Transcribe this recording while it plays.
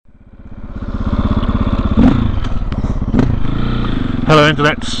Hello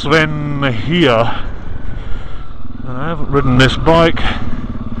Internet, Sven here. And I haven't ridden this bike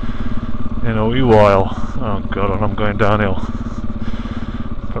in a wee while. Oh god, and I'm going downhill.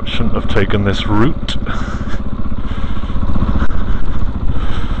 Perhaps shouldn't have taken this route.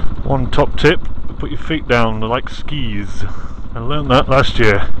 One top tip, put your feet down like skis. I learned that last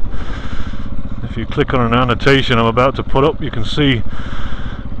year. If you click on an annotation I'm about to put up, you can see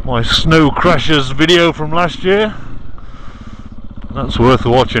my snow crashes video from last year. That's worth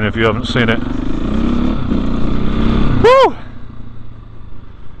watching if you haven't seen it. Woo!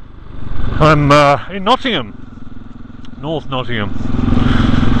 I'm in Nottingham, North Nottingham.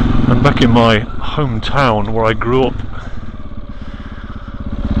 I'm back in my hometown where I grew up,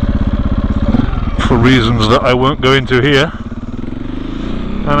 for reasons that I won't go into here.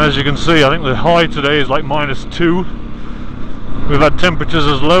 And as you can see, I think the high today is like -2. We've had temperatures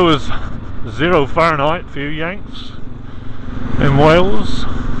as low as 0 Fahrenheit for you Yanks in Wales.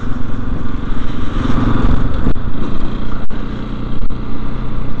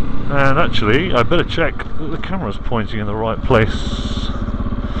 And actually, I better check that the camera's pointing in the right place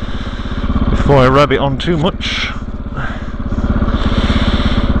before I rab it on too much.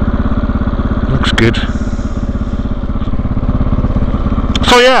 Looks good.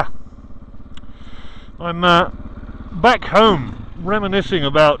 So yeah, I'm back home, reminiscing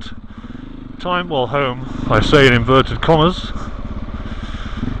about time, well home, I say in inverted commas.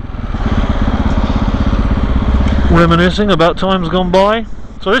 Reminiscing about times gone by.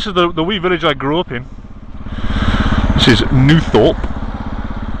 So this is the wee village I grew up in. This is Newthorpe.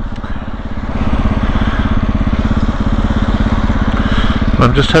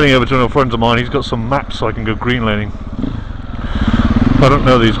 I'm just heading over to a friend of mine. He's got some maps so I can go green laning. I don't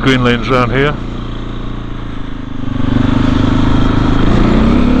know these green lanes around here.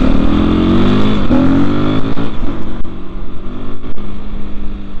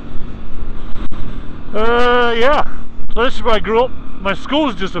 Yeah, so this is where I grew up. My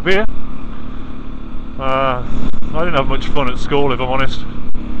school's just up here. I didn't have much fun at school, if I'm honest.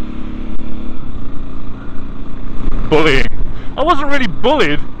 Bullying. I wasn't really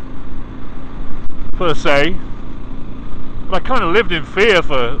bullied, per se. But I kind of lived in fear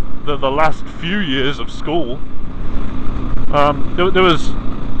for the last few years of school. There was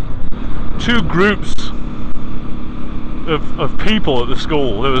two groups of people at the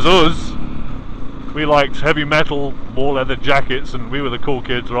school. There was us. We liked heavy metal, more leather jackets, and we were the cool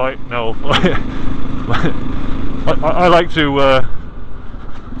kids, right? No. I like to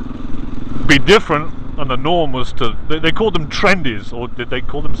be different, and the norm was to... They called them trendies, or did they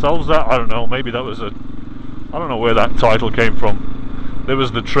call themselves that? I don't know, maybe that was a... I don't know where that title came from. There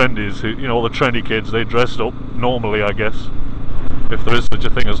was the trendies, who, you know, all the trendy kids, they dressed up normally, I guess. If there is such a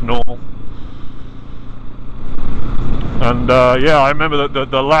thing as normal. And yeah, I remember that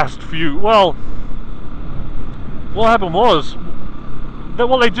the last few... Well... What happened was,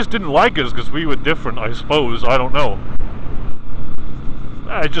 well, they just didn't like us because we were different, I suppose. I don't know.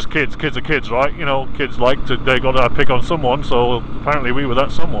 Just kids. Kids are kids, right? You know, kids like to, they got to pick on someone, so apparently we were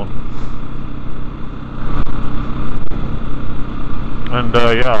that someone. And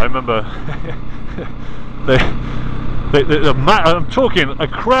yeah, I remember I'm talking a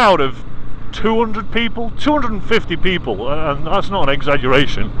crowd of 200 people, 250 people, and that's not an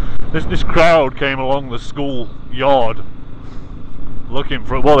exaggeration. This crowd came along the school yard looking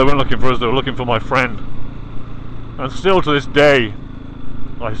for, well, they weren't looking for us, they were looking for my friend. And still to this day,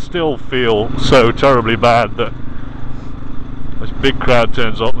 I still feel so terribly bad that this big crowd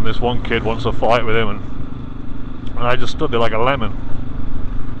turns up and this one kid wants to fight with him, and I just stood there like a lemon.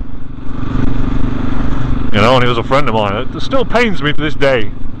 You know, and he was a friend of mine. It still pains me to this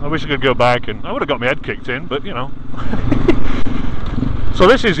day. I wish I could go back, and I would have got my head kicked in, but you know. So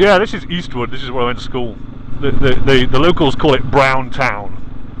this is, yeah, this is Eastwood. This is where I went to school. The locals call it Brown Town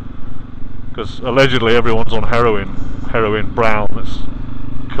because allegedly everyone's on heroin. Heroin brown. That's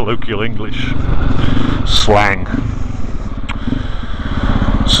colloquial English slang.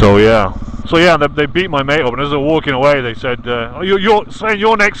 So yeah. So yeah, they beat my mate up, and as they were walking away, they said, "Oh, you're Sven.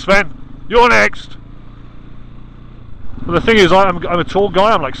 You're next, Sven. You're next." But the thing is, I'm a tall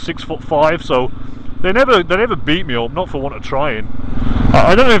guy. I'm like 6'5", so they never beat me up, not for want of trying.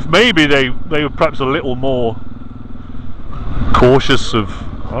 I don't know if maybe they were perhaps a little more cautious of,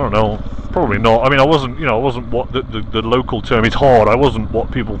 I don't know, probably not. I mean, I wasn't, you know, I wasn't what the local term is hard. I wasn't what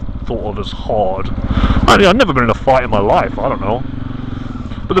people thought of as hard. I've never been in a fight in my life. I don't know.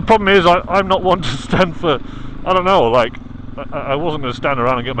 But the problem is, I'm not one to stand for, I don't know, like, I wasn't going to stand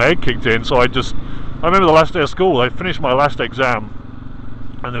around and get my head kicked in, so I remember the last day of school, I finished my last exam,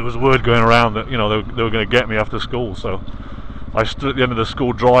 and there was word going around that, you know, they were going to get me after school, so I stood at the end of the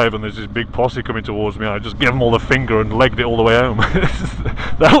school drive and there's this big posse coming towards me. I just gave them all the finger and legged it all the way home.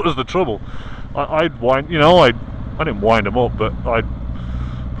 That was the trouble. I'd wind, you know, I didn't wind them up, but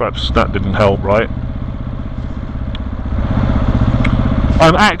perhaps that didn't help, right?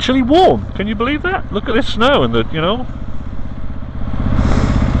 I'm actually warm. Can you believe that? Look at this snow and the, you know.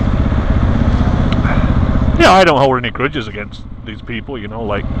 Yeah, I don't hold any grudges against these people, you know,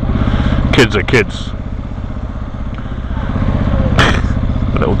 like, kids are kids.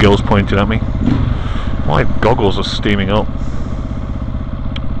 The little girl's pointing at me. My goggles are steaming up.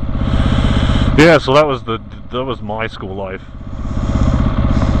 Yeah, so that was my school life.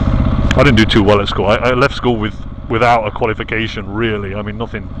 I didn't do too well at school. I left school without a qualification, really. I mean,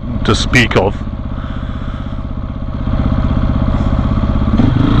 nothing to speak of.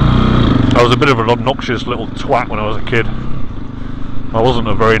 I was a bit of an obnoxious little twat when I was a kid. I wasn't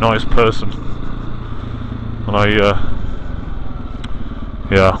a very nice person. And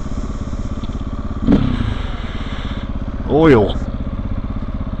yeah. Oil.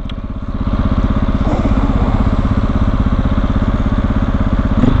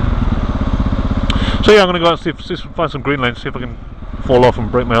 So yeah, I'm going to go out and see if find some green lanes, see if I can fall off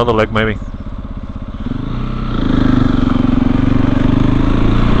and break my other leg maybe.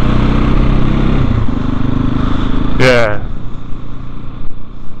 Yeah.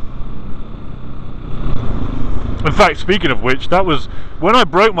 In fact, speaking of which, that was when I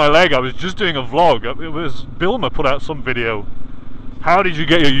broke my leg. I was just doing a vlog. It was Bilma put out some video. How did you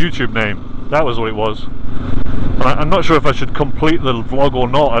get your YouTube name? That was what it was. And I'm not sure if I should complete the vlog or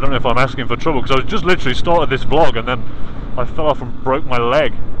not. I don't know if I'm asking for trouble, because I was just literally started this vlog and then I fell off and broke my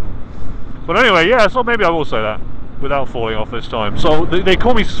leg. But anyway, yeah, so maybe I will say that without falling off this time. So they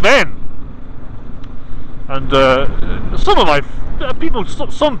call me Sven. And some of my people,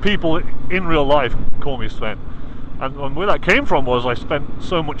 some people in real life call me Sven. And where that came from was I spent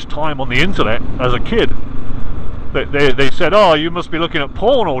so much time on the internet as a kid that they said, oh, you must be looking at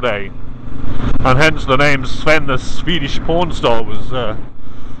porn all day. And hence the name Sven, the Swedish porn star,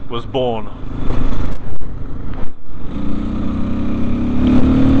 was born.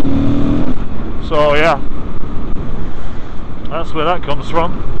 So yeah, that's where that comes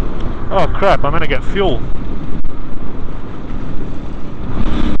from. Oh crap, I'm gonna get fuel.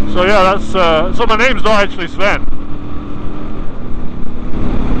 So yeah, that's so my name's not actually Sven.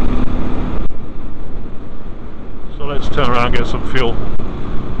 So let's turn around and get some fuel.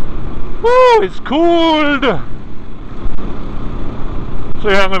 Woo, it's cold! So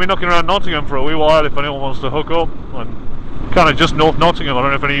yeah, I'm going to be knocking around Nottingham for a wee while if anyone wants to hook up. I'm kind of just north Nottingham. I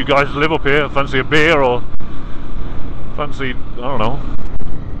don't know if any of you guys live up here, fancy a beer or fancy, I don't know,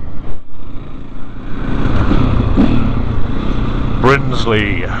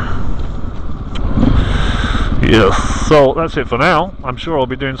 Brinsley. Yes, so that's it for now. I'm sure I'll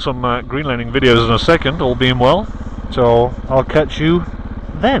be doing some green laning videos in a second, all being well. So I'll catch you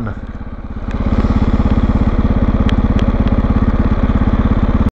then.